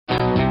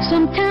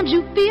Sometimes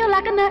you feel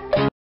like a nut.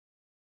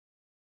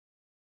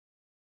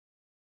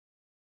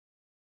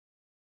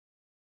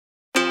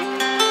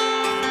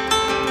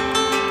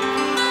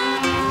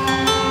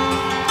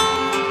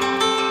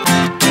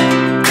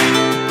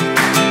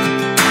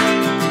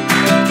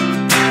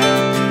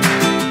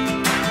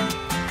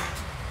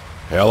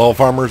 Hello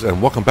farmers,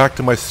 and welcome back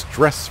to my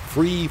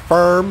stress-free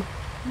farm,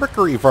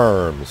 Mercury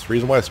Farms.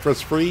 Reason why it's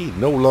stress-free,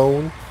 no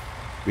loan,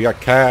 we got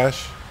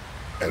cash,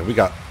 and we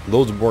got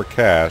loads more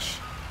cash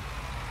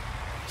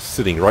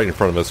sitting right in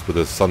front of us with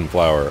this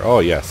sunflower. Oh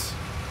yes.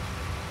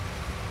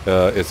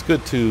 It's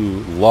good to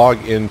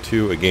log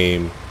into a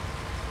game,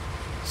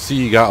 see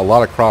you got a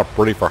lot of crop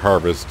ready for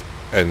harvest,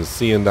 and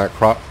seeing that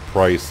crop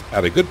price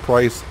at a good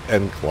price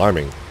and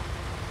climbing.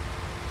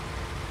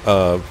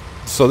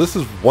 So this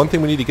is one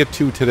thing we need to get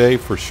to today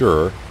for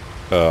sure.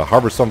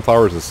 Harvest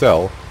sunflowers and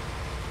sell.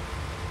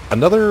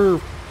 Another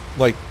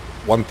like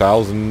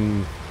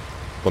 $1,000,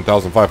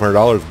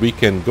 $1,500 we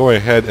can go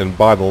ahead and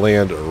buy the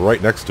land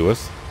right next to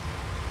us.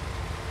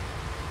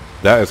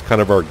 That is kind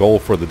of our goal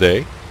for the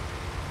day.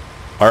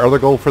 Our other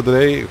goal for the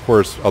day, of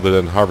course, other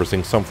than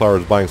harvesting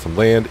sunflowers, buying some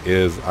land,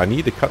 is I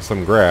need to cut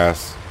some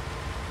grass,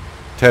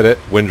 ted it,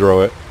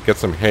 windrow it, get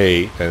some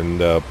hay, and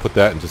put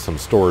that into some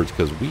storage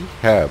because we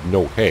have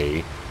no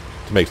hay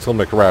to still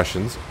make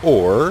rations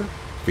or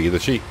feed the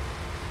sheep.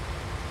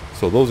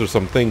 So those are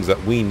some things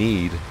that we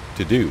need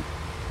to do.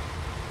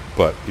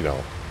 But you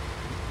know,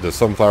 the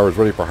sunflower is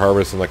ready for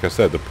harvest, and like I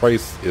said, the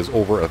price is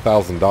over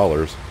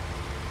 $1,000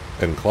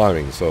 and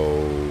climbing.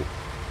 So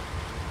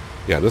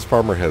yeah, this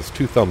farmer has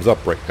 2 thumbs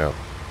up right now.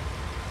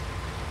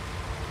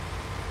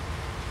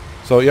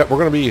 So yeah, we're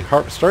going to be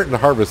starting to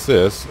harvest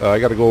this. I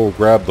got to go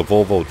grab the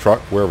Volvo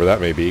truck, wherever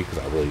that may be, because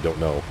I really don't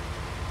know.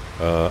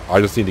 I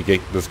just need to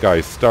get this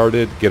guy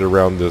started, get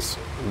around this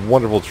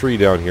wonderful tree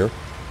down here,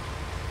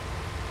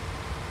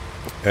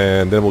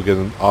 and then we'll get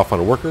him off on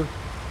a worker,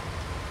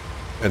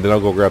 and then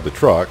I'll go grab the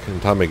truck, and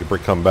Tom can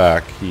come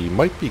back. He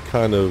might be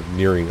kind of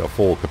nearing a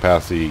full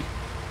capacity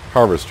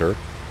harvester.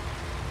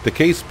 The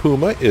Case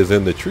Puma is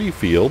in the tree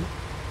field,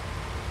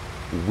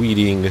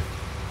 weeding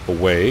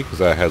away, because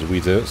that has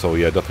weeds in it, so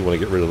yeah, definitely want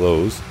to get rid of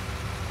those.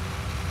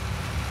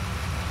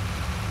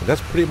 And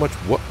that's pretty much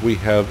what we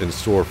have in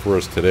store for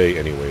us today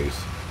anyways.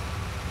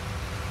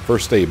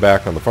 First day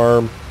back on the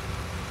farm.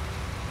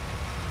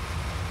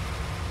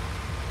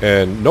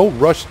 And no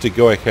rush to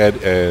go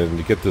ahead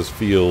and get this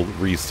field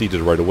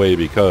reseeded right away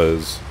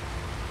because,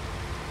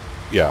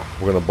 yeah,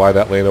 we're going to buy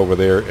that land over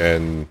there.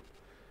 And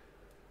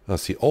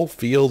let's see, all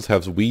fields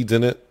have weeds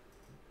in it.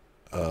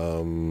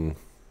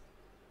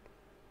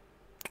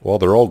 Well,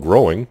 they're all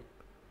growing.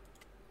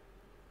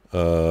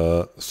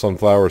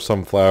 Sunflower,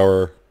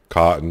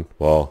 cotton.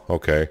 Well,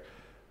 okay.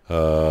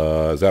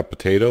 Is that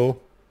potato?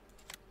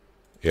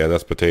 Yeah,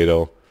 that's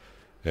potato.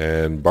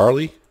 And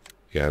barley?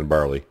 Yeah, and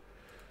barley.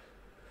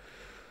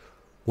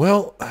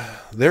 Well,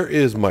 there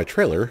is my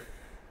trailer.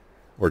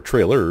 Or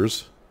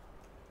trailers.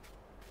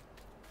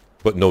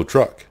 But no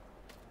truck.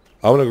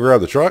 I'm going to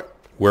grab the truck,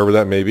 wherever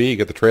that may be,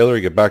 get the trailer,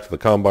 get back to the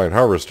combine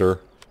harvester.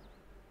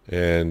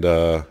 And,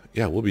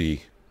 yeah, we'll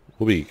be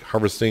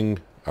harvesting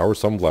our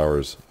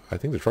sunflowers. I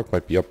think the truck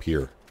might be up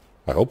here.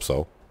 I hope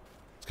so.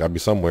 It's got to be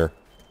somewhere.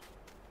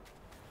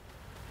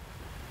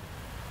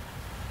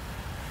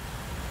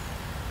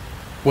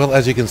 Well,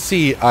 as you can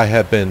see, I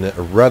have been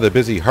rather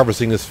busy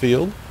harvesting this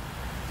field.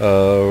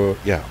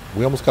 Yeah,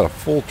 we almost got a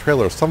full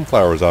trailer of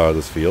sunflowers out of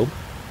this field.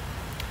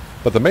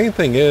 But the main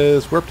thing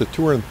is we're up to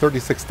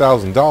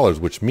 $236,000,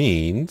 which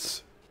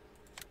means...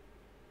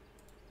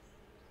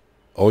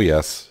 oh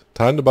yes,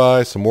 time to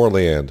buy some more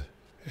land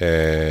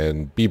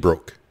and be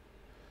broke.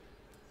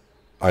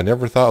 I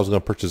never thought I was going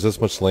to purchase this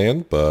much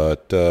land,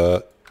 but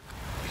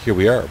here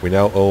we are. We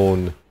now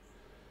own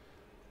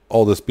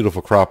all this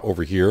beautiful crop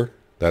over here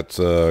that's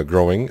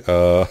growing.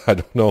 I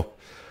don't know.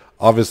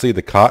 Obviously,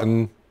 the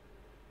cotton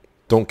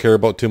don't care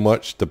about too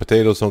much. The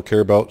potatoes don't care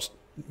about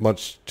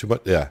too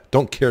much. Yeah,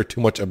 don't care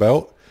too much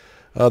about.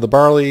 The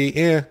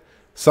barley,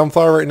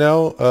 sunflower right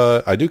now,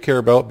 I do care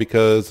about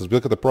because as we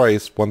look at the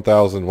price,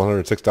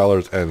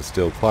 $1,106 and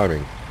still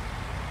climbing.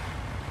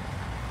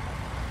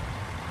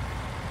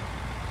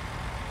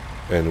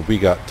 And we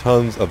got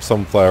tons of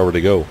sunflower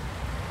to go.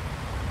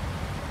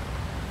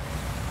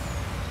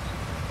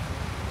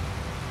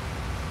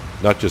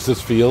 Not just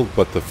this field,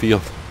 but the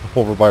field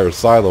over by our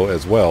silo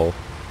as well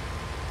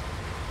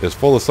is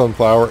full of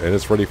sunflower and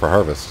it's ready for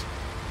harvest.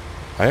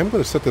 I am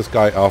going to set this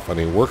guy off on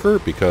a worker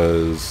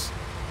because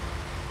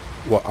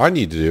what I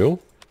need to do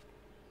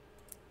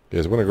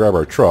is we're going to grab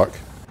our truck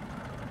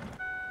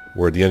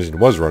where the engine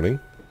was running.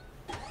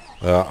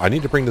 I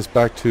need to bring this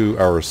back to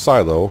our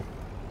silo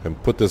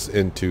and put this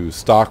into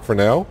stock for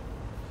now.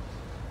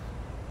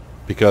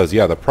 Because,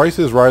 yeah, the price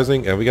is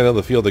rising and we got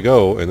another field to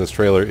go, and this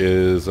trailer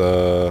is,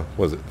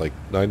 what is it, like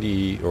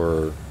 90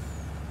 or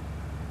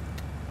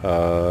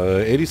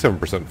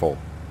 87% full.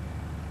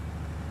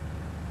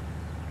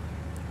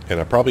 And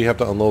I probably have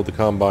to unload the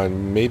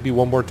combine maybe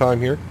one more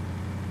time here.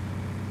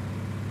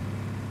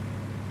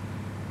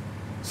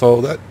 So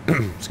that,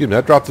 excuse me,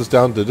 that drops us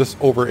down to just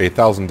over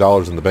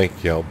 $1,000 in the bank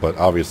account. But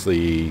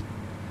obviously,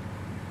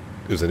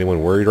 is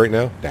anyone worried right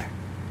now? Nah.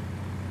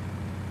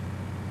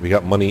 We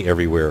got money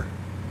everywhere.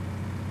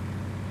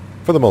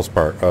 For the most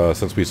part,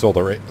 since we sold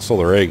our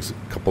eggs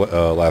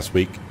last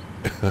week.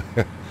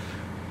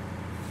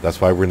 That's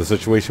why we're in the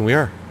situation we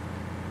are.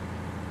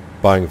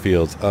 Buying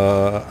fields.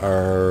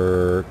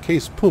 Our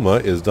Case Puma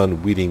is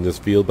done weeding this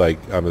field.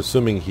 I'm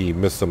assuming he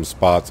missed some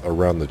spots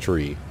around the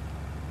tree.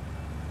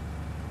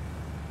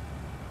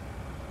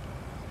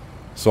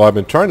 So I've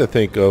been trying to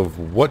think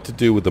of what to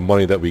do with the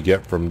money that we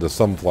get from the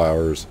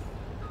sunflowers.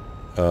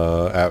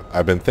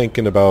 I've been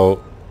thinking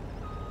about,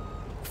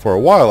 for a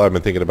while, I've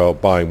been thinking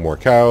about buying more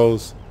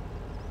cows,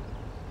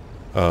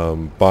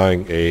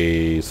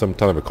 buying some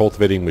kind of a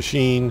cultivating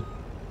machine,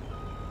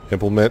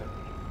 implement.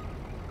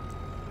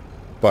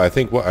 But I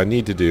think what I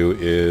need to do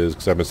is,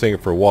 because I've been saying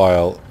it for a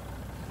while,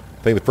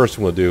 I think the first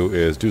thing we'll do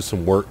is do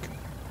some work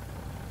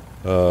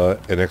in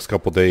the next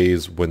couple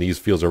days when these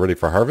fields are ready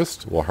for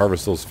harvest. We'll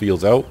harvest those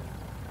fields out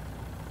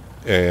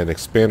and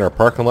expand our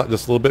parking lot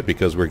just a little bit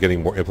because we're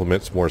getting more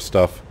implements, more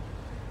stuff.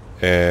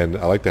 And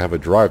I like to have a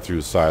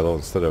drive-through silo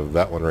instead of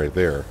that one right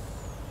there.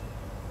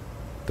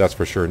 That's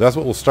for sure. And that's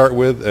what we'll start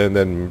with, and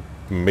then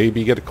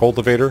maybe get a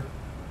cultivator.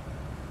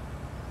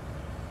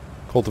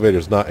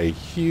 Cultivator's not a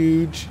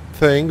huge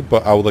thing,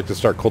 but I would like to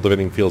start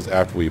cultivating fields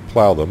after we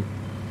plow them.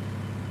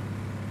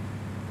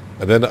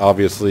 And then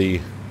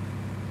obviously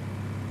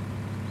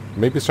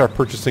maybe start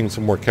purchasing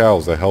some more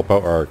cows to help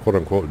out our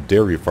quote-unquote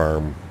dairy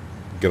farm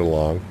get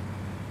along.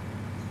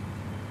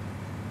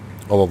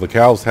 Although the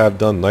cows have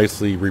done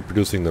nicely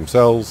reproducing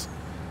themselves,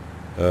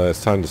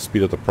 it's time to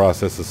speed up the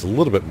process just a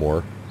little bit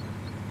more.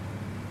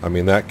 I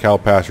mean, that cow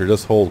pasture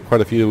does hold quite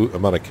a few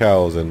amount of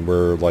cows, and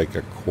we're like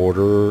a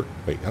quarter.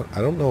 Wait,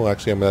 I don't know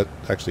actually how much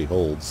that actually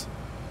holds.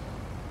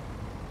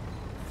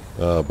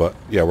 But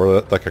yeah,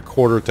 we're like a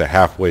quarter to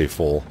halfway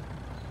full.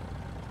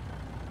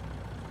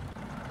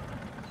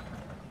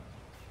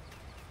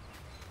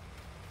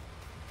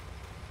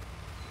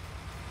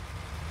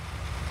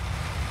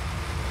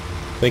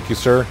 Thank you,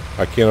 sir.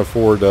 I can't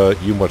afford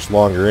you much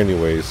longer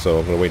anyway, so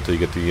I'm going to wait until you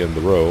get to the end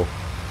of the row.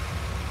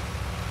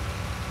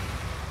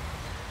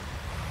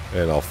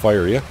 And I'll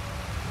fire you.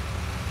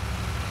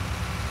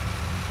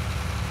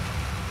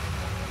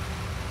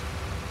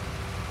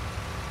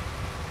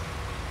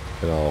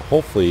 And I'll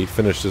hopefully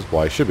finish this.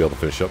 Well, I should be able to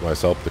finish up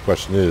myself. The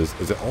question is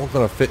it all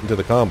going to fit into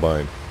the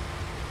combine?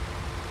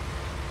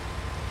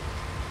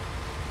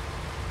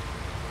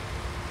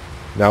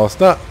 Now, it's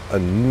not a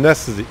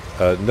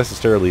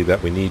necessarily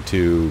that we need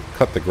to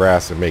cut the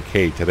grass and make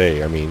hay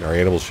today. I mean, our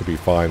animals should be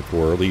fine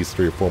for at least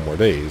 3 or 4 more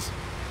days.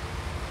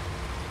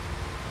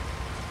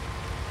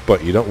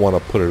 But you don't want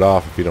to put it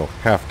off if you don't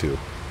have to.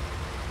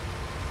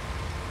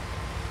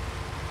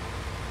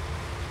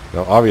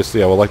 Now,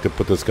 obviously, I would like to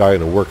put this guy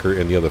in a worker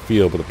in the other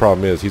field, but the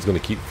problem is he's going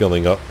to keep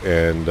filling up,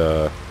 and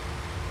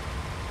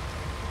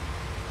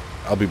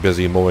I'll be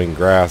busy mowing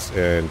grass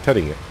and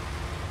tedding it.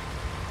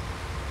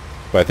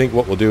 But I think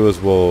what we'll do is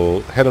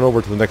we'll head on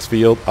over to the next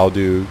field. I'll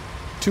do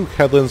 2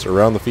 headlands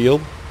around the field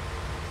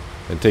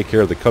and take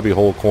care of the cubby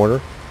hole corner.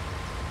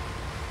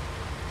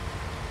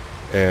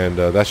 And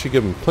that should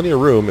give them plenty of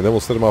room, and then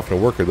we'll set them off in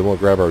a worker. Then we'll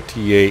grab our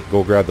T8,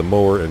 go grab the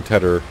mower and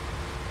tedder,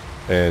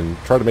 and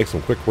try to make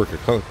some quick work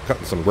of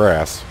cutting some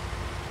grass.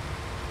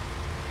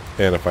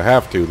 And if I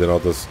have to, then I'll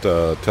just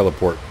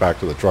teleport back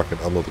to the truck and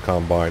unload the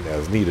combine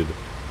as needed.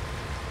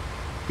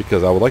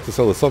 Because I would like to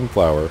sell the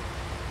sunflower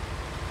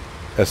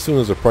as soon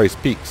as the price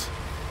peaks.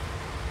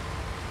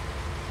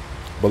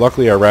 But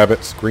luckily our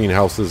rabbits,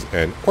 greenhouses,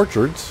 and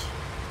orchards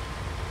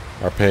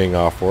are paying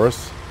off for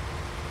us.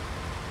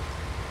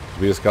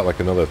 We just got like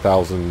another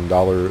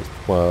 $1,000,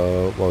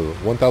 what was it,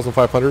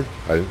 $1,500?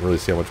 I didn't really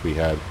see how much we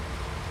had.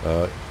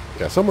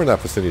 Yeah, somewhere in that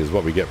vicinity is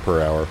what we get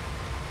per hour.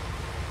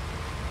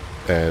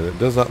 And it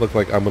does not look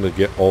like I'm going to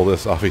get all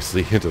this,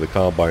 obviously, into the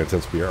combine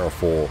since we are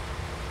full.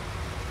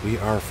 We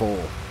are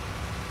full.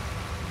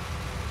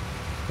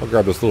 I'll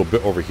grab this little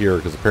bit over here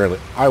because apparently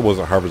I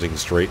wasn't harvesting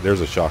straight.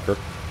 There's a shocker.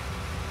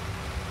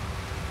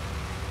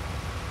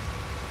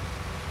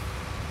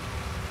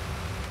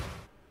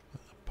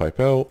 Pipe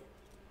out.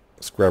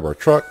 Let's grab our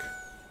truck.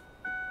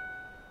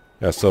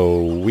 Yeah,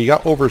 so we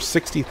got over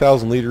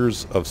 60,000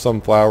 liters of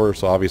sunflower,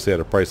 so obviously at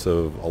a price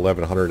of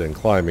 $1,100 and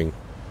climbing.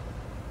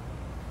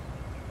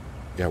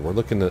 Yeah, we're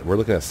looking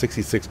at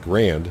 66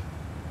 grand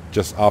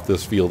just off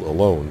this field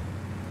alone.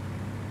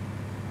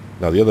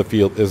 Now the other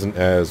field isn't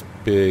as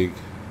big.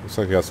 Looks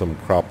like I got some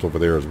crops over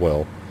there as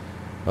well.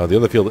 The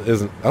other field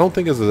isn't, I don't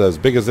think is as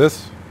big as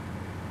this,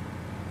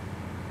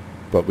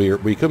 but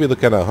we could be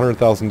looking at a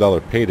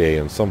 $100,000 payday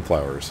in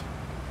sunflowers.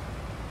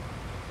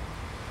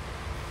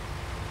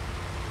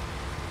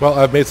 Well,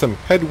 I've made some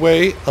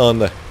headway on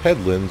the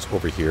headlands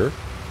over here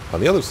on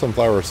the other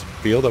sunflower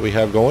field that we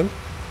have going.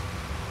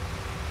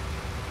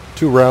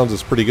 2 rounds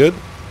is pretty good,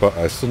 but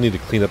I still need to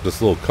clean up this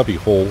little cubby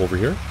hole over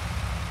here.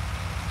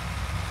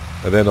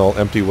 And then I'll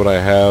empty what I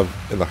have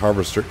in the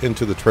harvester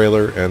into the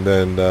trailer, and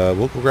then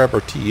we'll go grab our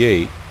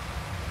T8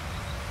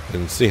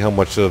 and see how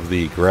much of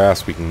the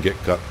grass we can get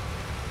cut.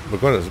 We're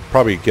going to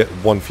probably get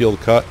one field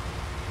cut,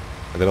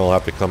 and then I'll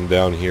have to come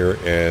down here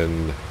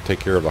and take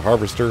care of the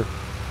harvester,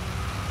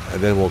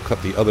 and then we'll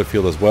cut the other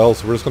field as well.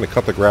 So we're just going to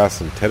cut the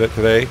grass and ted it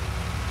today,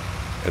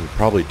 and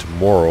probably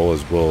tomorrow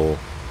as we'll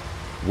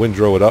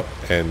windrow it up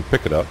and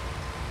pick it up.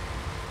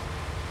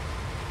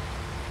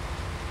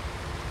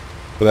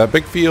 But that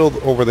big field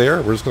over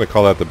there, we're just going to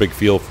call that the big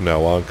field from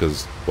now on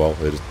because, well,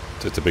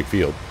 it's a big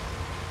field.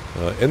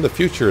 In the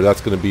future,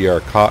 that's going to be our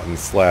cotton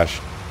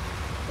slash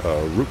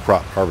root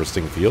crop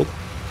harvesting field.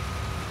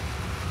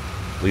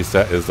 At least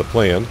that is the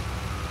plan.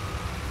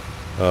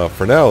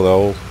 For now,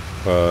 though,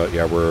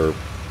 yeah, we're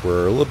a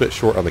little bit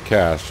short on the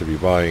cash to be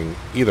buying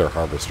either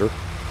harvester.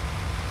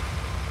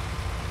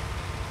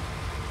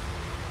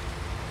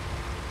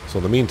 So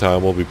in the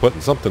meantime, we'll be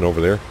putting something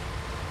over there.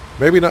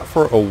 Maybe not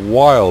for a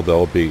while,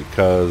 though,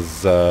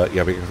 because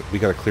yeah, we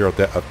got to clear out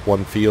that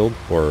one field,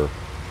 or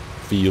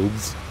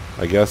fields,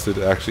 I guess it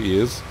actually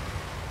is.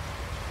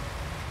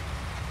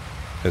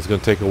 It's going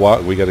to take a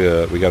while. We got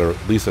to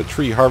release a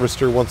tree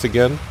harvester once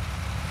again.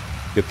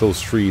 Get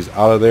those trees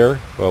out of there.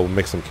 Well, we'll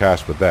make some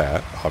cash with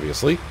that,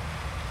 obviously.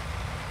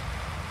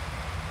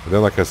 And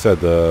then, like I said,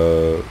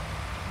 the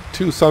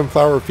 2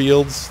 sunflower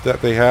fields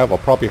that they have, I'll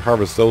probably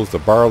harvest those. The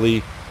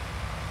barley,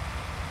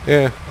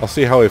 yeah, I'll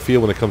see how I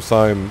feel when it comes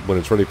time, when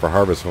it's ready for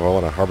harvest, if I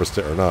want to harvest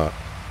it or not.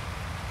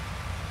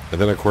 And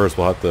then, of course,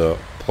 we'll have to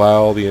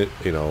plow the,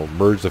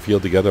 merge the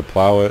field together,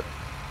 plow it.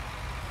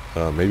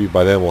 Maybe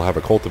by then we'll have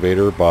a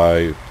cultivator.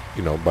 By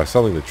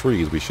selling the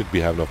trees, we should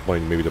have enough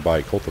money maybe to buy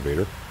a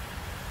cultivator.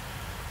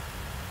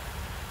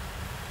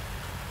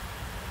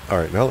 All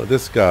right, now that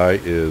this guy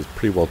is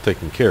pretty well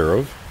taken care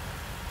of,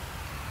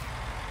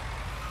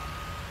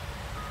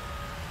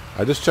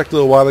 I just checked a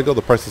little while ago.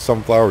 The price of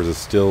sunflowers is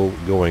still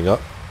going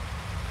up.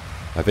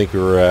 I think we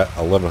were at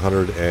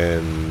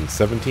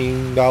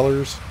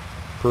 $1,117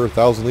 per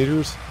 1,000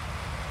 liters.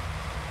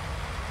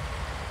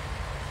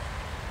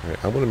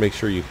 Alright, I want to make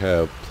sure you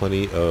have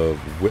plenty of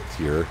width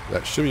here.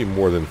 That should be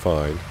more than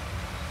fine.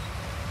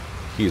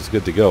 He's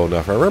good to go. Now,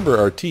 if I remember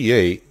our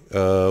T8,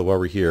 while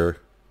we're here,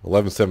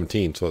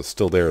 1117, so it's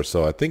still there.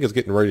 So I think it's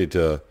getting ready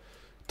to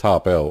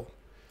top out.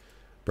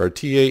 But our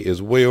T8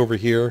 is way over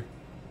here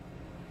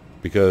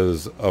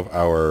because of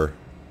our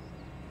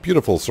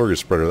beautiful circuit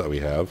spreader that we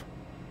have.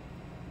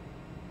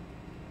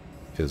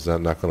 Is that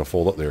not going to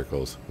fold up? There it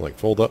goes. Like,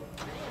 fold up.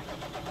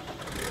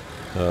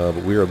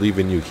 But we are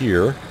leaving you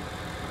here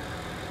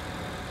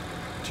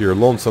to your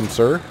lonesome,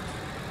 sir.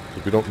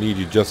 Because we don't need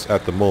you just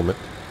at the moment.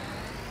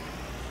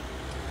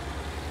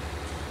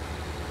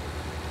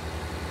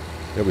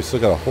 Yeah, we still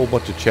got a whole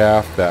bunch of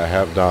chaff that I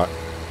have not.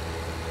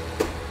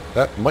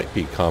 That might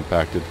be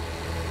compacted.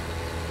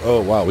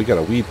 Oh wow, we got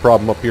a weed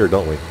problem up here,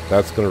 don't we?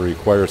 That's going to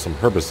require some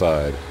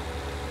herbicide.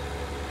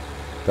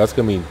 That's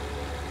going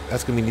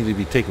to need to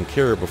be taken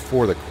care of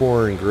before the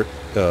corn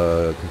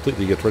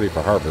completely gets ready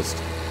for harvest.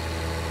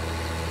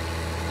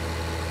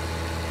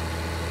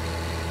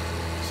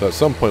 So at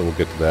some point we'll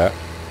get to that.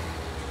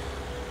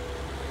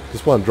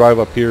 Just want to drive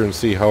up here and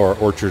see how our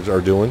orchards are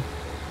doing.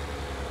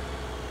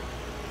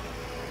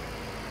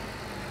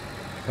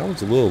 That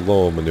one's a little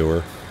low on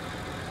manure.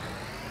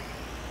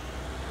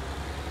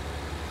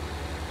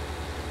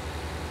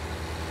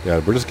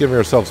 Yeah, we're just giving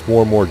ourselves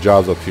more and more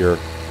jobs up here.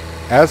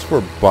 As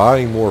for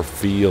buying more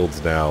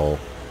fields now,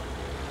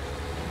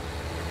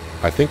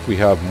 I think we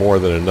have more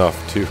than enough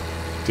to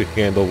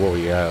handle what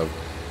we have.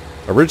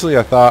 Originally,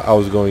 I thought I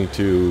was going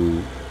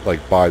to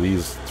buy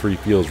these 3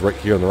 fields right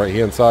here on the right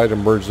hand side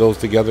and merge those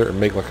together and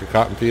make like a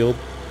cotton field.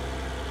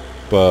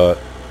 But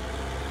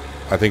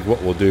I think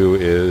what we'll do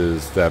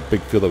is that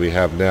big field that we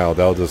have now,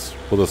 we'll just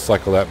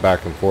cycle that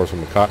back and forth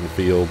from a cotton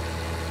field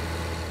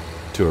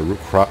to a root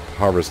crop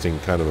harvesting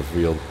kind of a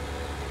field.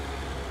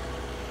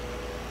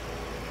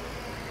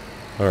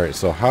 Alright,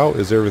 so how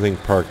is everything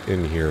parked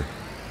in here?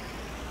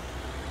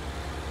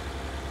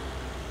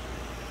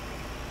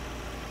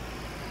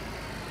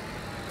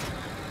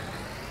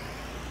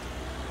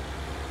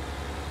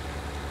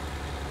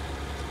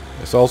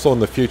 It's also in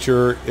the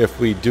future, if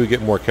we do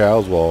get more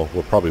cows, well,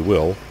 we probably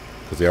will,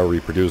 because they are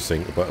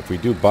reproducing, but if we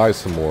do buy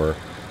some more,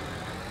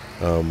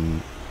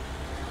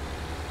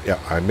 yeah,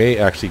 I may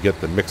actually get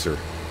the mixer.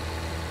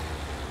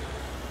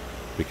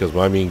 Because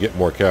when I mean get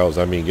more cows,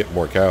 I mean get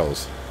more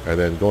cows. And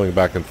then going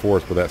back and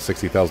forth with that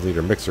 60,000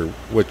 liter mixer,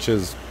 which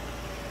is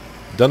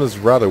done as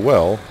rather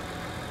well.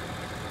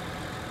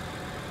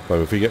 But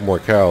if we get more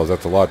cows,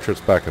 that's a lot of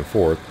trips back and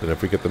forth. And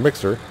if we get the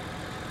mixer,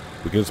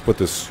 we can just put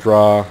this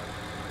straw,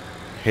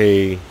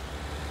 hay,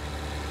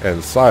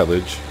 and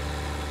silage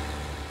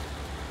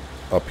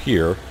up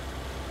here,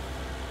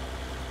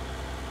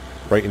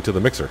 right into the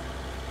mixer,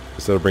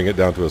 instead of bringing it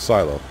down to a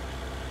silo.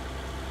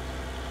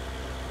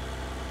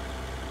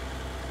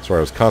 Sorry,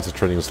 I was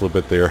concentrating just a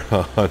little bit there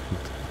on...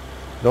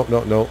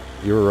 No,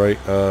 you were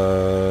right.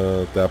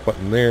 That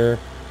button there.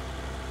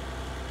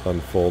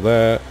 Unfold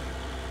that.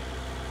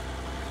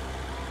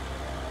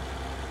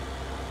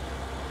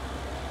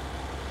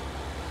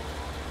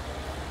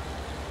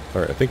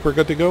 Alright, I think we're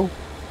good to go.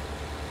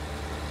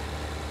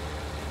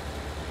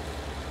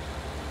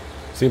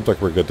 Seems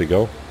like we're good to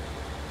go.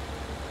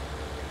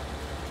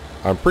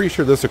 I'm pretty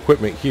sure this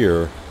equipment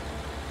here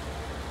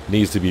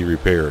needs to be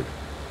repaired.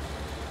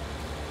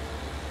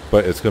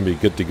 But it's going to be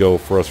good to go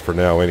for us for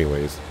now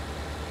anyways.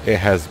 It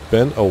has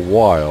been a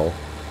while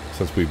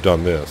since we've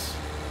done this.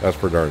 That's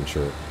for darn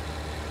sure.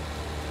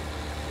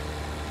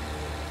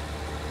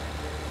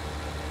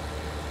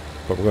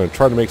 But we're going to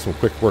try to make some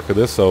quick work of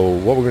this. So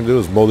what we're going to do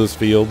is mow this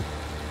field.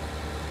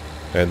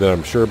 And then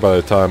I'm sure by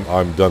the time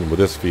I'm done with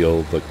this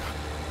field, the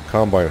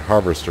combine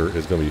harvester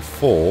is going to be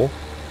full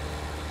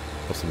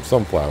of some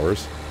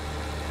sunflowers.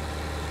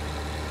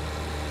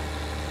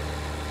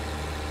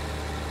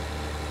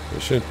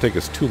 It shouldn't take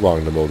us too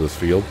long to mow this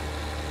field.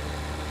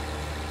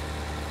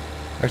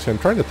 Actually, I'm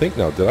trying to think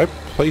now. Did I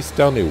place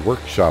down a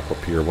workshop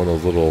up here? One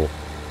of those little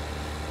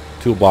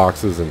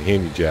toolboxes and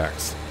handy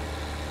jacks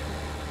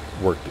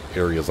work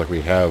areas like we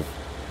have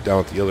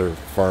down at the other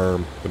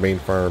farm, the main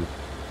farm?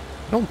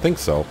 I don't think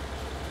so.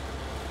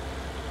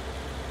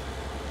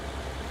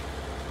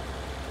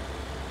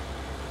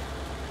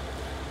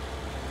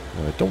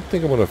 I don't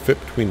think I'm going to fit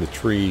between the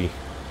tree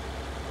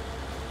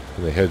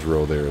and the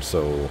hedgerow there,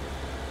 so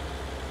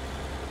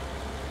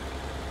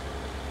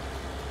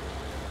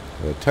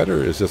the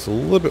tedder is just a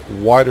little bit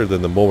wider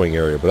than the mowing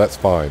area, but that's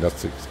fine.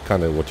 That's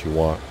kind of what you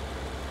want.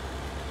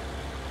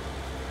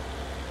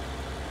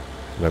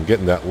 And I'm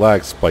getting that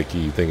lag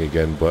spiky thing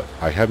again, but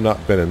I have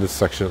not been in this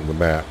section of the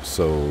map,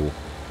 so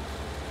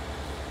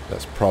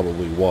that's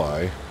probably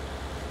why.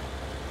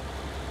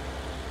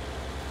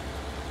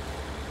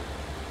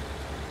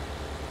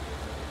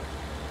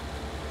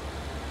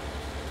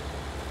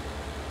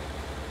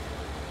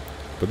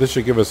 But this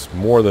should give us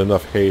more than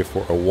enough hay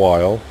for a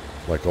while,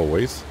 like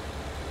always.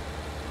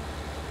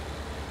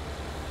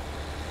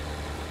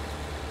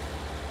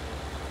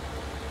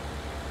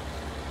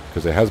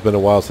 Because it has been a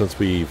while since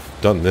we've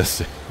done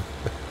this.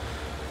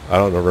 I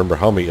don't remember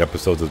how many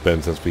episodes it's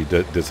been since we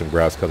did some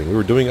grass cutting. We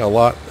were doing a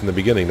lot in the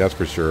beginning, that's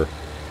for sure,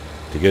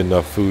 to get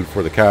enough food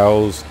for the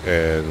cows,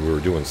 and we were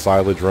doing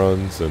silage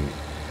runs.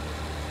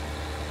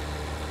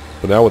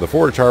 But now with the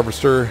forage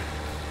harvester,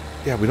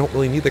 yeah, we don't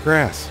really need the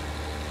grass.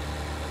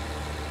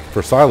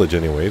 For silage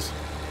anyways.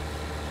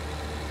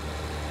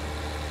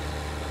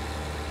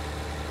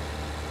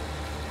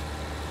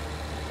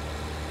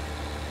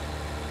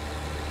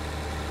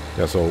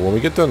 Yeah, so when we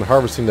get done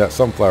harvesting that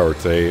sunflower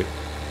today,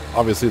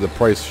 obviously the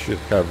price should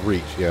have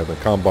reached. Yeah, the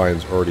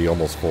combine's already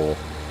almost full.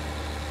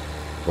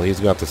 Well, he's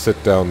going to have to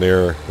sit down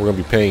there. We're going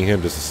to be paying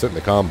him just to sit in the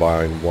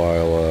combine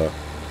while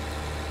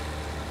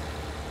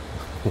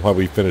while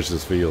we finish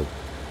this field.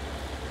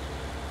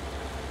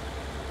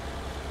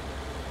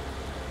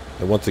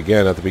 And once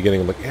again, at the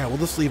beginning, I'm like, yeah, we'll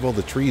just leave all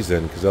the trees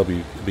in, because it'll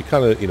be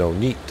kind of, you know,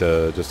 neat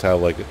to just have,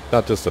 like,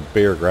 not just a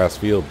bare grass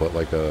field, but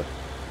like a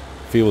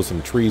field with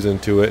some trees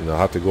into it, and I'll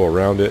have to go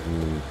around it.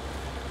 And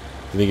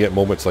then you get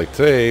moments like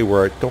today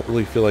where I don't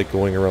really feel like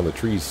going around the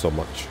trees so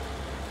much.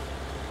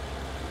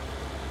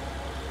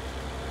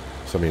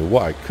 So, I mean,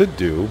 what I could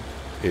do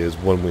is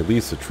when we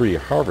lease the tree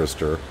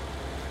harvester,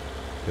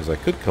 is I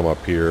could come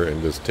up here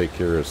and just take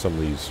care of some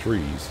of these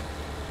trees.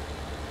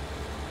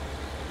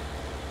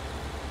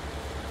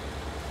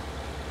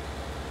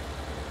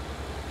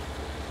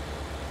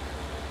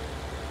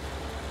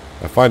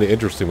 I find it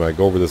interesting when I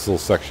go over this little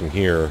section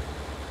here.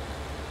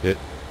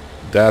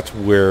 That's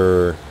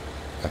where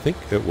I think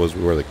it was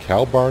where the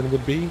cow barn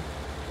would be. I'm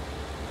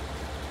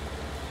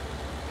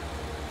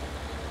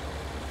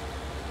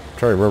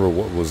trying to remember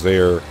what was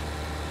there.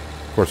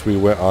 Of course, we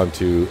went on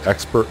to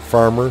expert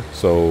farmer,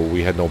 so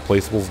we had no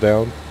placeables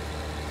down.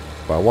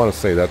 But I want to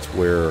say that's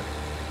where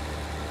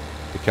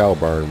the cow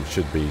barn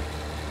should be.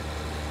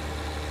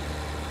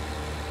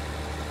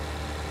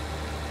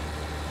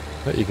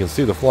 But you can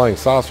see the flying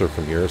saucer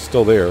from here. It's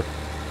still there.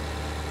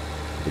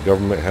 The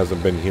government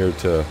hasn't been here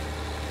to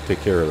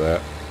take care of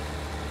that.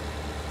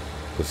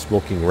 The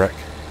smoking wreck.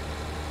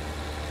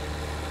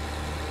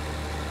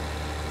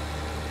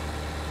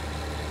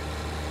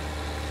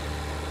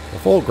 A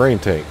full grain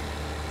tank.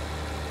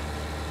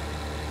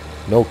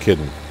 No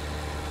kidding.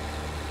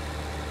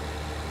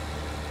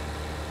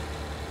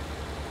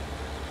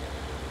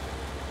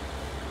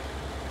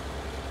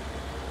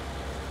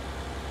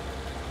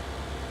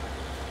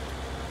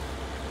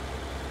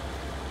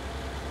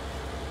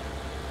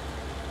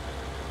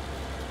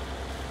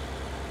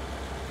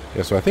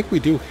 Yeah, so I think we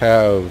do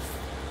have...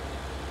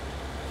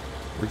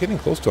 We're getting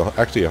close to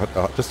actually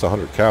just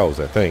 100 cows,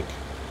 I think.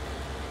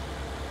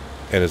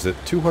 And is it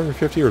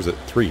 250 or is it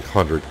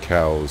 300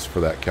 cows for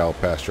that cow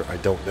pasture? I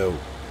don't know.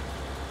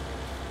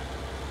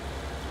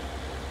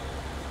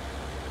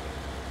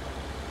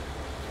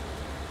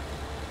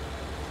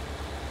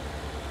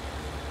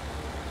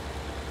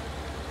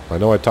 I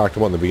know I talked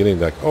about in the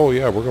beginning, like, oh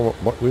yeah,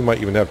 we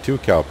might even have 2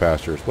 cow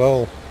pastures.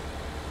 Well,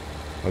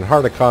 on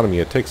hard economy,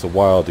 it takes a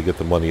while to get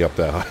the money up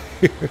that high.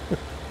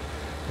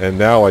 And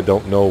now I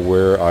don't know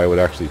where I would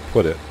actually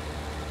put it.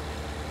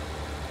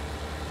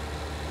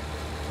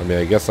 I mean,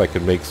 I guess I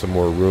could make some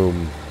more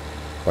room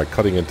by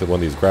cutting into one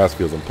of these grass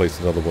fields and place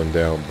another one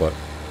down, but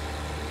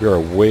We are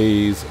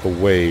ways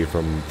away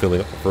from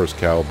filling up the first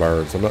cow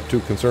barn, so I'm not too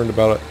concerned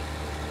about it.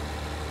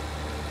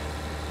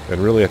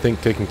 And really, I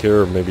think taking care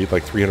of maybe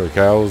like 300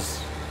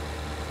 cows,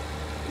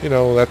 you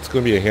know, that's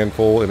going to be a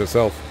handful in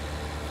itself.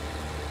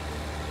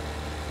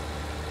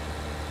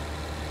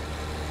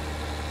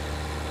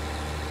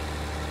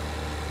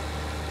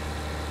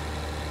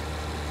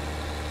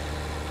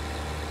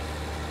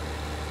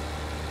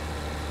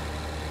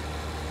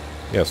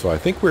 Yeah, so I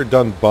think we're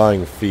done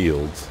buying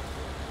fields.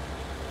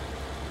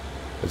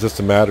 It's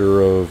just a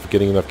matter of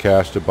getting enough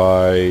cash to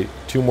buy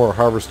 2 more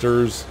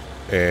harvesters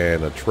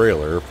and a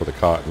trailer for the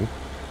cotton.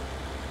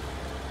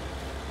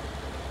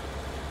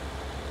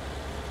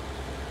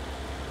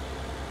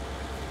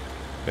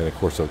 And of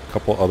course a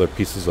couple other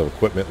pieces of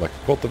equipment like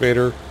a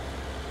cultivator.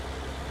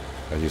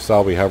 As you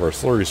saw, we have our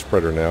slurry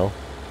spreader now.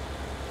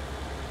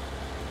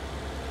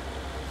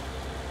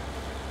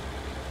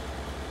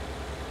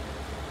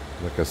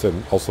 Like I said,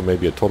 also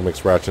maybe a Total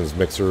Mix Rations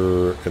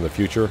mixer in the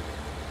future.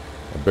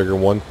 A bigger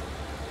one.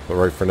 But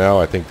right for now,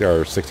 I think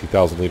our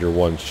 60,000 liter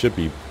one should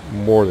be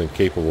more than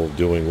capable of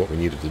doing what we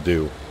need it to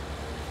do.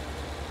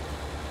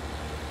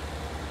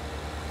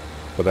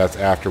 But that's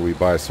after we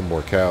buy some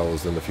more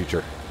cows in the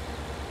future.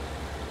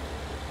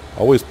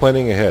 Always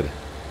planning ahead.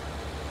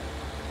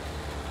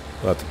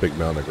 Well, that's a big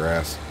mound of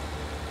grass.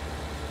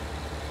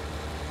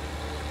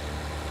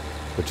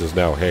 Which is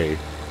now hay.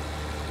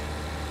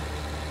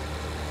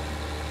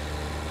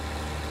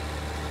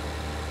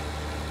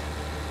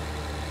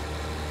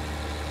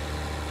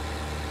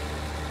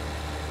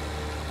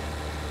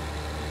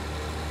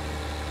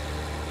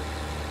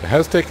 It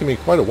has taken me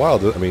quite a while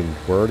to, I mean,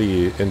 we're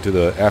already into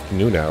the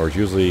afternoon hours.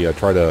 Usually I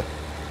try to,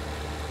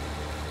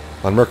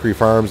 on Mercury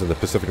Farms in the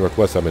Pacific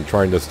Northwest, I've been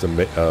trying this to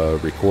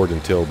record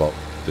until about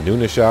the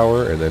noonish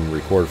hour and then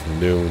record from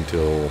noon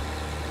till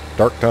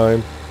dark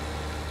time.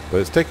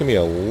 But it's taken me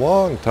a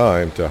long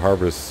time to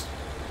harvest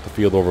the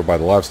field over by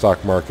the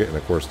livestock market, and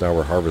of course now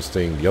we're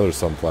harvesting the other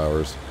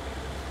sunflowers.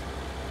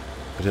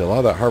 I did a lot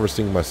of that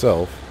harvesting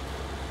myself,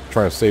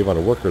 trying to save on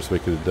a worker so we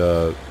could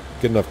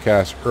get enough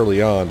cash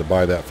early on to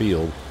buy that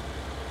field.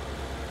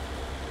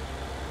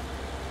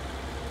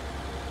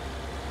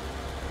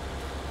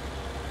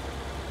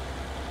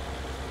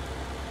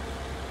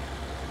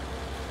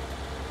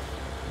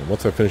 And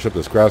once I finish up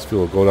this grass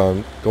field, go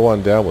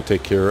on down, we'll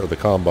take care of the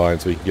combine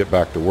so we can get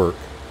back to work.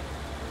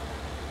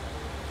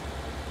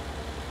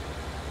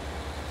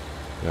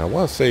 Now I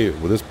want to say,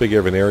 with this big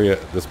of an area,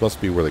 this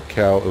must be where the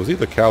cow, it was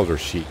either cows or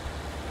sheep.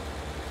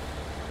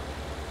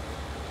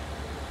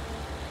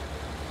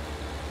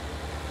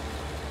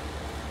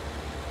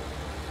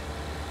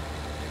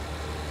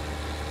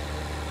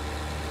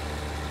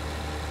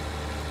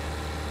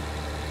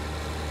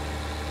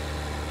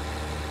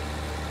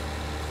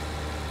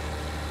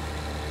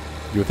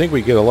 You would think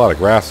we'd get a lot of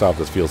grass off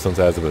this field since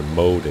it hasn't been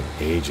mowed in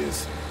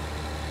ages.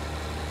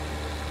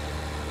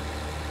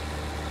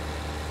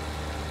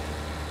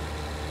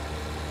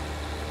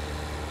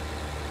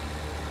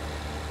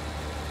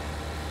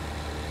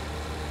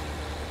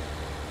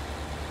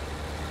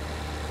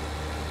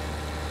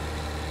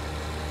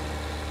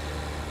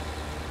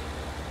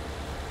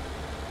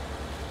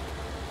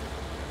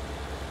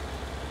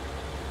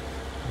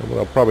 And what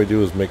I'll probably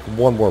do is make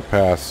one more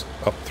pass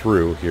up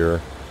through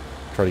here.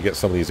 Try to get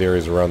some of these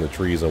areas around the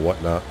trees and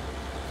whatnot.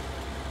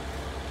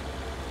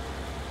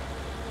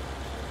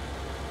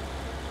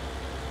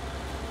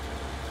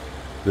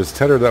 This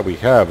tedder that we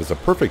have is a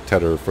perfect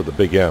tedder for the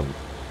Big M.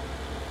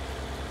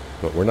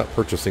 But we're not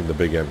purchasing the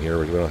Big M here.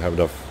 We don't have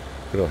enough,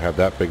 we don't have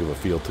that big of a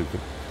field to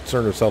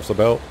concern ourselves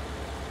about.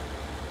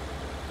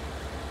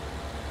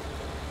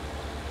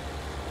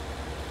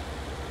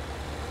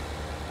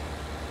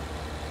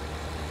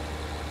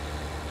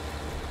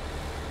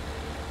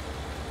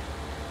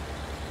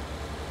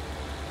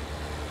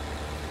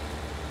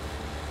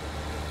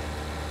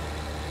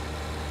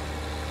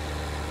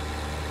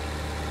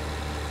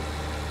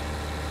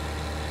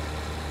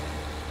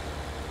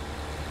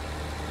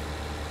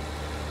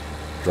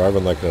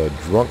 Driving like a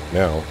drunk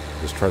now,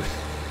 just trying to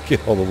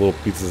get all the little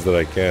pieces that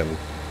I can.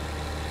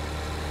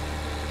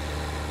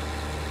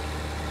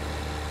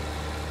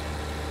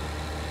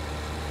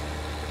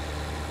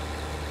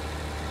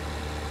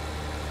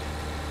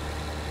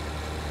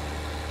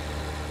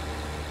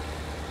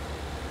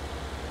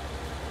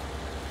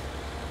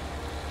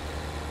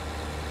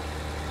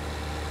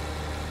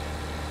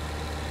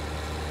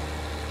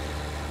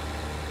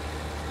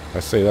 I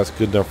say that's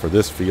good enough for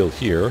this field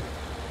here.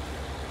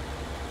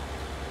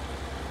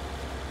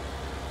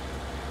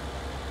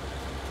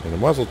 And I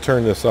might as well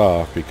turn this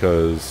off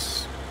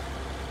because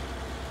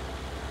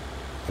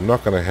I'm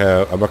not going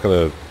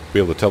to be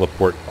able to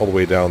teleport all the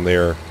way down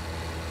there,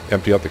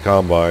 empty out the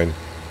combine,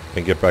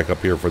 and get back up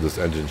here before this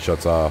engine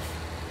shuts off.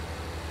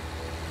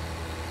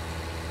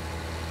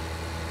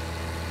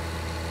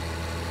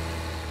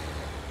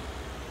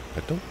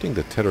 I don't think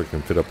the tedder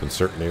can fit up in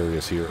certain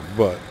areas here,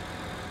 but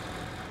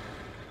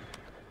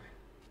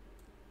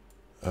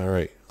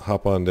alright,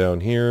 hop on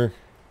down here.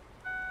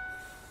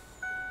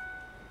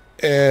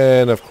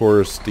 And of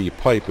course the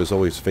pipe is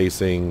always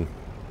facing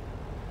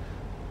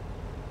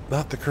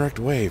not the correct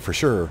way for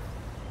sure.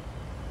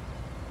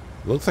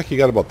 Looks like he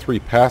got about 3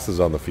 passes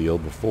on the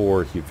field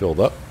before he filled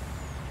up.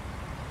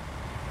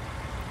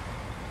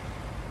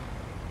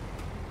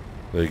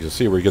 Now you can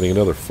see we're getting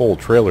another full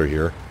trailer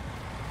here,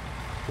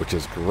 which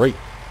is great.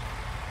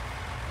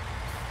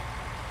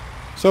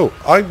 So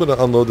I'm going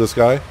to unload this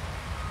guy.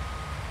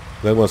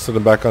 Then I'm going to send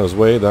him back on his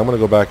way. Then I'm going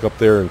to go back up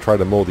there and try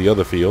to mow the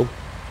other field.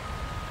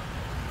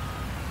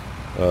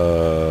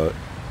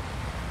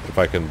 If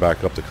I can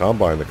back up the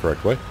combine the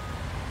correct way.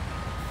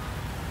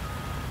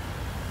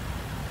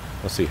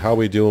 Let's see, how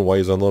we doing while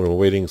he's unloading? We're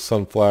waiting.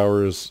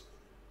 Sunflowers.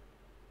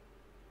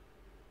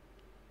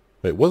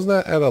 Wait, wasn't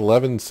that at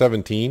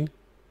 11:17?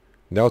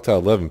 Now it's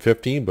at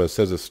 11:15, but it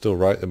says it's still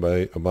right.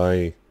 Am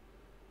I...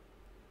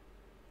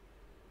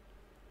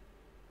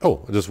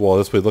 Oh, just while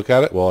this way look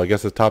at it. Well, I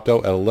guess it topped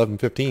out at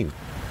 11:15.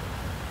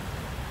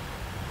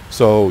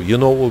 So you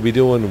know what we'll be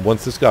doing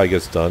once this guy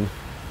gets done.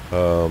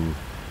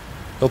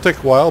 It'll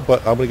take a while, but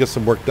I'm going to get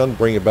some work done,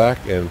 bring it back,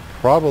 and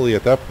probably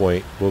at that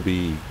point we'll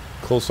be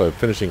close to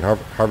finishing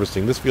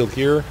harvesting this field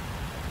here.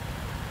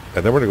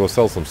 And then we're going to go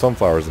sell some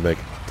sunflowers and make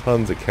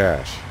tons of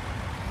cash.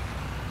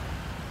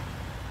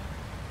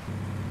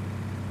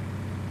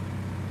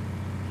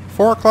 It's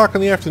 4 o'clock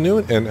in the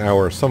afternoon, and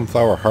our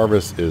sunflower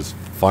harvest is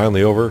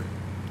finally over.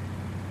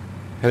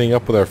 Heading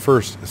up with our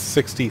first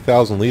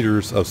 60,000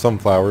 liters of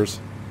sunflowers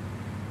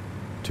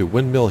to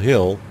Windmill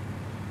Hill.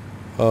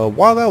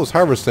 While that was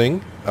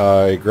harvesting,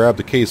 I grabbed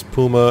the Case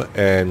Puma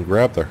and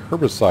grabbed the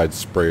herbicide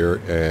sprayer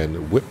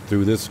and whipped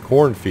through this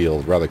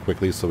cornfield rather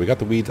quickly. So we got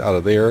the weeds out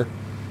of there.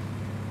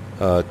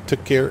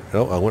 Took care...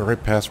 No, I went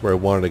right past where I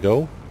wanted to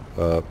go.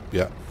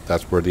 Yeah,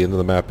 that's where the end of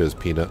the map is,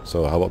 Peanut.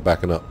 So how about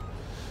backing up?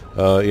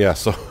 Yeah,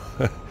 so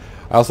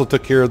I also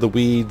took care of the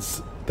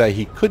weeds that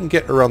he couldn't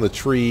get around the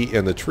tree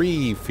in the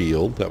tree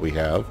field that we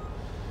have.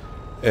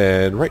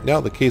 And right now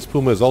the Case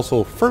Puma is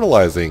also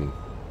fertilizing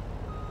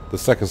the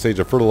second stage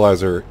of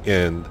fertilizer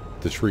in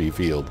the tree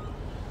field.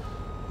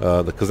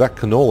 Because that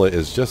canola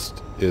is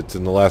just, it's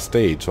in the last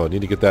stage, so I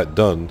need to get that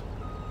done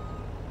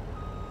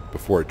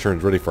before it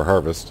turns ready for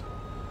harvest.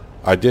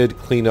 I did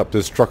clean up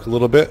this truck a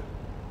little bit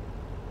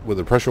with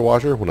a pressure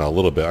washer. Well, not a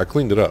little bit. I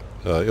cleaned it up.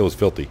 It was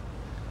filthy.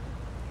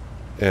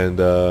 And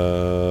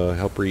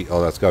helper eat.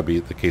 Oh, that's got to be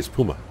the Case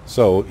Puma.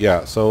 So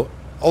yeah. So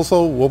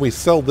also when we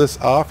sell this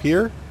off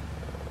here,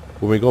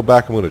 when we go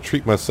back, I'm going to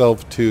treat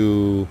myself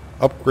to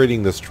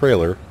upgrading this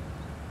trailer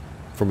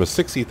from a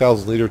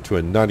 60,000 liter to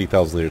a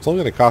 90,000 liter. It's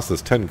only going to cost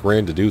us 10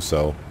 grand to do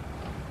so.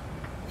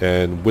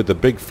 And with the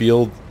big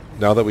field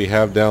now that we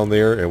have down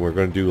there, and we're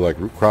going to do like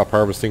root crop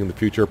harvesting in the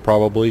future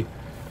probably,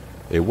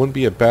 it wouldn't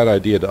be a bad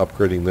idea to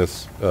upgrading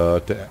this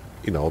to,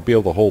 you know, be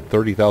able to hold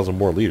 30,000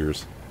 more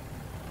liters.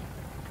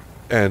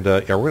 And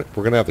yeah, we're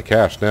gonna have the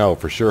cash now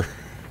for sure.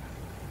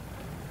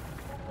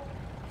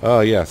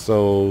 Yeah,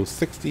 so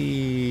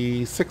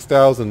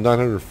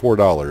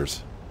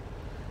 $66,904,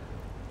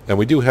 and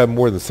we do have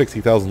more than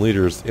 60,000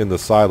 liters in the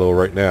silo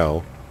right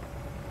now.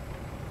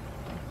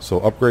 So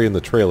upgrading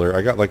the trailer,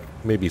 I got like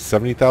maybe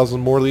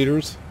 70,000 more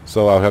liters,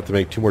 so I'll have to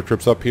make 2 more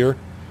trips up here.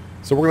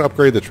 So we're gonna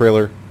upgrade the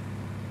trailer,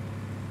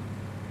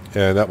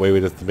 and that way we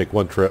just have to make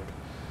 1 trip.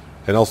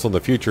 And also in the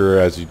future,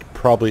 as you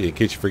probably, in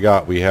case you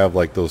forgot, we have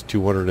like those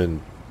 200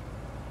 and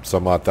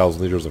some odd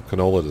thousand liters of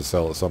canola to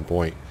sell at some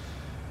point.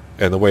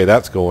 And the way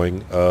that's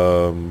going,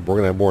 we're going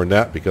to have more than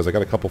that because I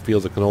got a couple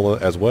fields of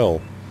canola as well.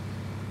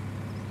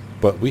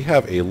 But we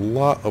have a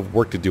lot of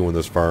work to do on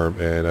this farm,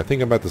 and I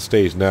think I'm at the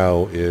stage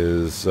now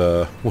is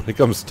when it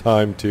comes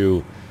time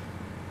to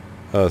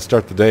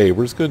start the day,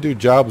 we're just going to do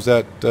jobs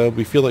that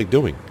we feel like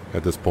doing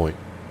at this point.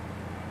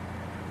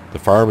 The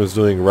farm is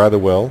doing rather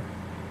well.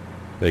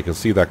 You can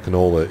see that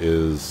canola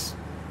is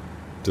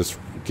just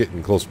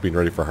getting close to being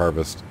ready for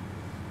harvest.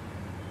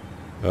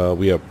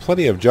 We have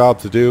plenty of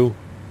jobs to do.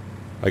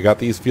 I got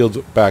these fields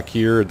back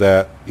here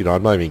that, you know,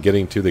 I'm not even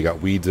getting to. They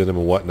got weeds in them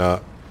and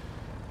whatnot.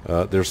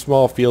 They're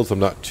small fields. I'm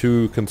not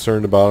too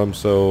concerned about them,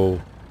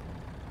 so...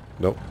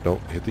 Nope,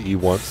 don't hit the E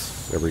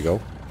once. There we go.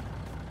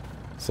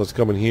 So let's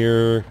come in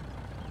here,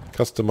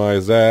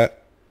 customize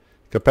that.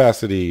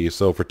 Capacity.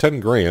 So for 10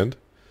 grand,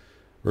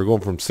 we're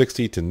going from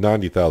 60 to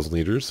 90,000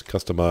 liters.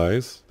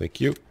 Customize. Thank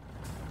you.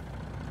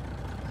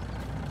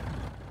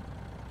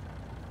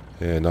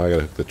 And now I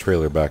gotta hook the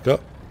trailer back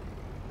up.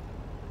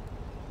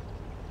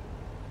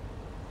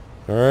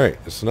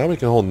 Alright, so now we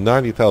can hold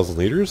 90,000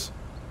 liters.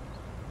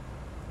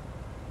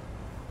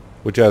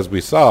 Which, as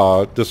we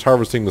saw, just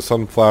harvesting the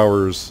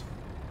sunflowers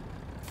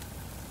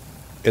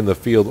in the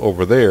field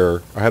over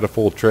there, I had a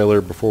full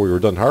trailer before we were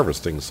done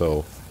harvesting,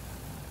 so...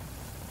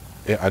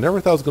 Yeah, I never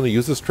thought I was going to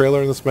use this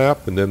trailer in this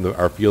map, and then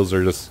our fields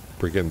are just,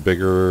 we're getting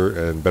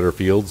bigger and better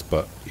fields,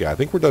 but yeah, I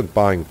think we're done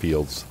buying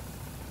fields.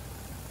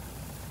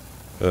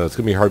 It's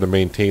going to be hard to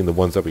maintain the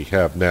ones that we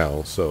have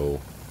now, so...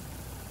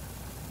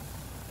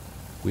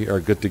 We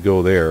are good to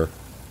go there.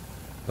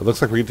 It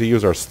looks like we get to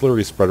use our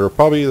slurry spreader.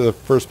 Probably the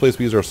first place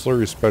we use our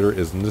slurry spreader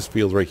is in this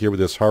field right here with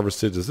this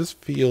harvested. Is this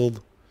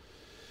field...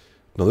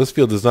 No, this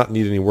field does not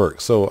need any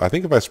work. So I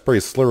think if I spray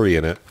slurry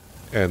in it,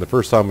 and the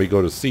first time we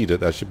go to seed it,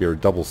 that should be our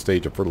double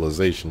stage of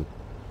fertilization.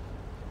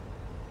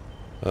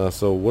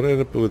 So we'll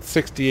end up with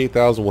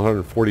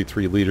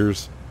 68,143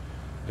 liters.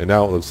 And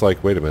now it looks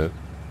like, wait a minute,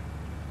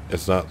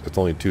 it's not, it's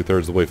only 2/3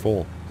 of the way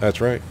full.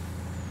 That's right.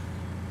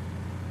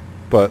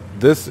 But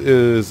this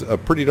is a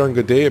pretty darn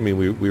good day. I mean,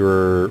 we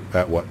were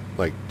at what,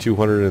 like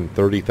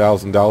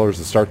 $230,000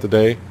 to start the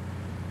day.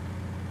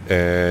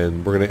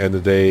 And we're going to end the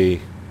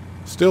day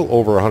still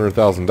over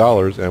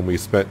 $100,000, and we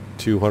spent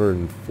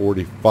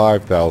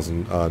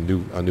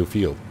 $245,000 on new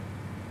field.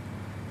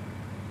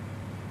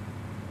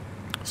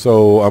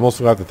 So I'm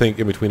also going to have to think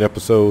in between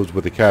episodes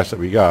with the cash that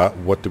we got,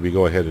 what do we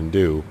go ahead and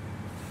do?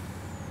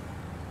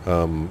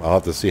 I'll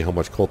have to see how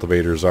much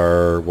cultivators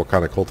are, what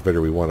kind of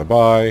cultivator we want to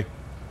buy.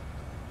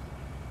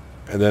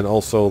 And then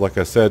also, like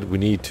I said, we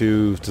need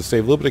to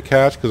save a little bit of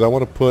cash, because I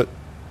want to put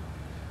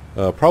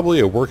probably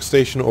a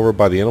workstation over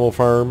by the animal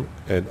farm,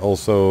 and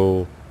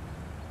also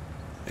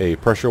a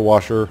pressure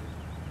washer.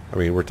 I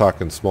mean, we're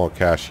talking small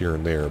cash here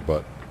and there,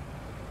 but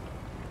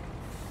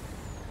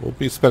we'll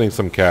be spending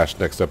some cash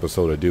next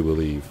episode, I do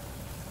believe.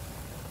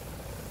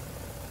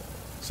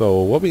 So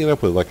what we end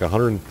up with, like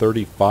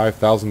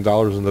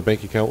 $135,000 in the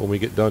bank account when we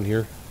get done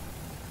here.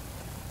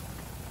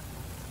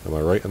 Am I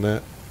right in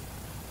that?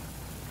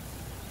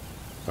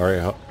 All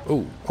right.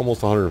 Oh,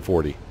 almost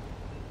 140.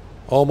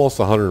 Almost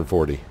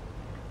 140.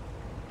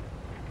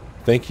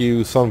 Thank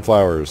you,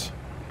 sunflowers.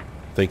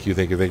 Thank you,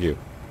 thank you, thank you.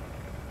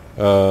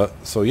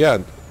 So yeah,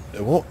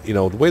 it won't, you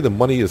know, the way the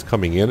money is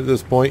coming in at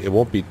this point, it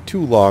won't be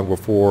too long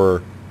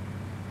before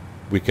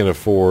we can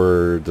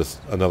afford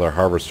another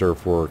harvester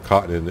for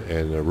cotton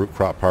and a root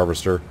crop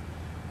harvester,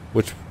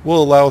 which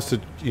will allow us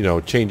to, you know,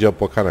 change up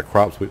what kind of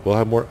crops we'll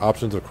have more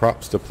options of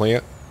crops to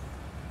plant.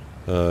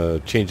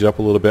 Change it up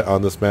a little bit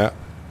on this map.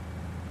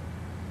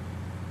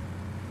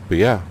 But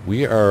yeah,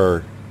 we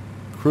are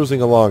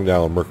cruising along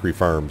now in Mercury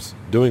Farms,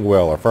 doing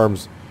well.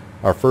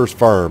 Our first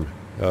farm.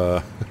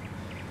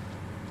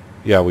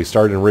 Yeah, we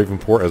started in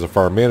Ravenport as a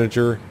farm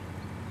manager.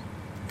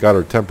 Got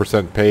our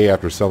 10% pay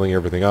after selling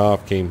everything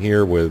off. Came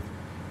here with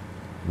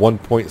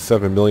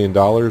 $1.7 million,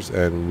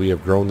 and we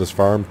have grown this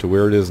farm to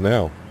where it is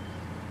now.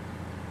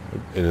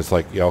 And it's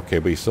like, yeah, okay,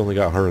 but you still only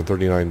got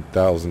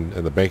 $139,000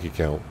 in the bank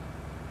account.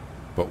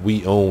 But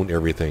we own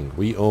everything.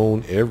 We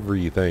own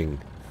everything.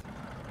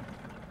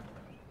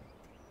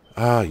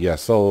 Yeah,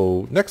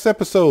 so next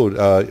episode,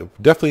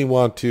 definitely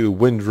want to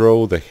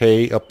windrow the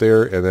hay up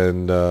there, and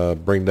then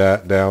bring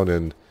that down,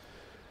 and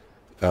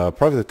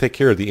probably to take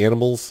care of the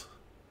animals.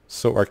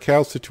 So our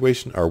cow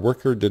situation, our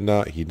worker did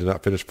not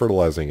finish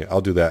fertilizing it.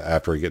 I'll do that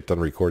after I get done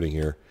recording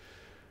here.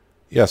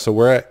 Yeah, so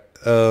we're at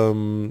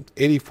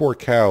 84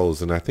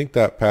 cows, and I think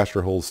that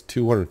pasture holds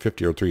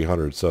 250 or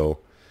 300. So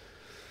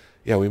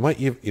yeah, we might,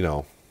 you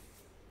know,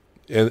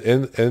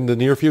 in the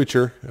near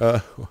future,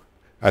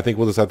 I think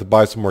we'll just have to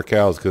buy some more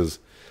cows, because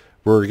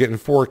we're getting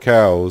 4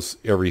 cows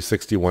every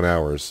 61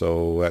 hours.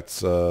 So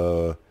that's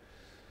every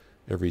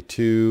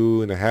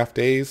 2.5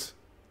 days.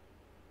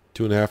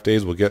 2.5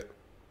 days we'll get.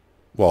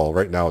 Well,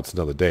 right now it's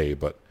another day,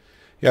 but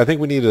yeah, I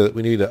think we need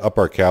to up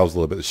our cows a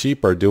little bit. The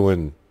sheep are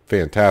doing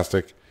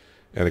fantastic,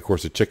 and of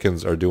course the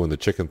chickens are doing the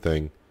chicken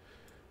thing.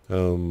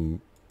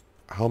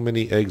 How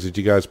many eggs did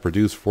you guys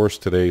produce for us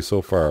today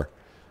so far?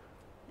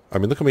 I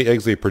mean, look how many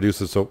eggs they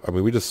produced. So I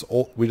mean, we just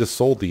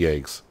sold the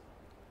eggs.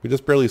 We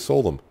just barely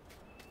sold them,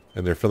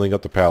 and they're filling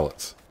up the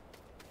pallets.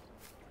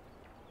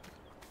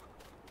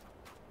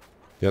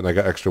 Yeah, and I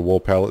got extra wool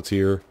pallets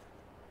here.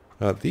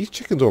 These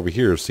chickens over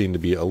here seem to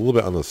be a little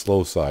bit on the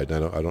slow side. I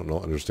don't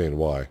understand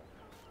why.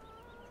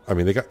 I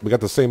mean, we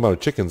got the same amount of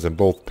chickens in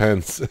both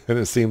pens, and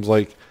it seems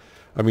like,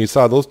 I mean, you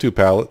saw those 2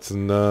 pallets,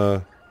 and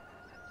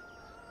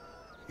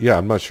yeah,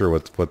 I'm not sure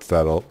what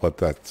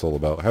that's all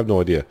about. I have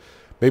no idea.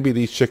 Maybe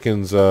these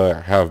chickens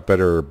have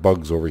better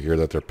bugs over here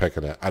that they're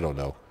pecking at. I don't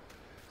know.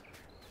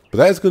 But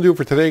that is going to do it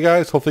for today,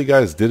 guys. Hopefully you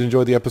guys did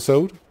enjoy the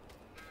episode.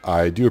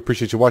 I do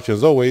appreciate you watching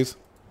as always.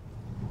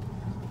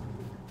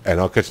 And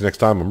I'll catch you next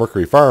time on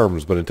Mercury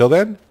Farms. But until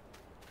then,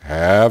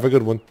 have a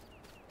good one.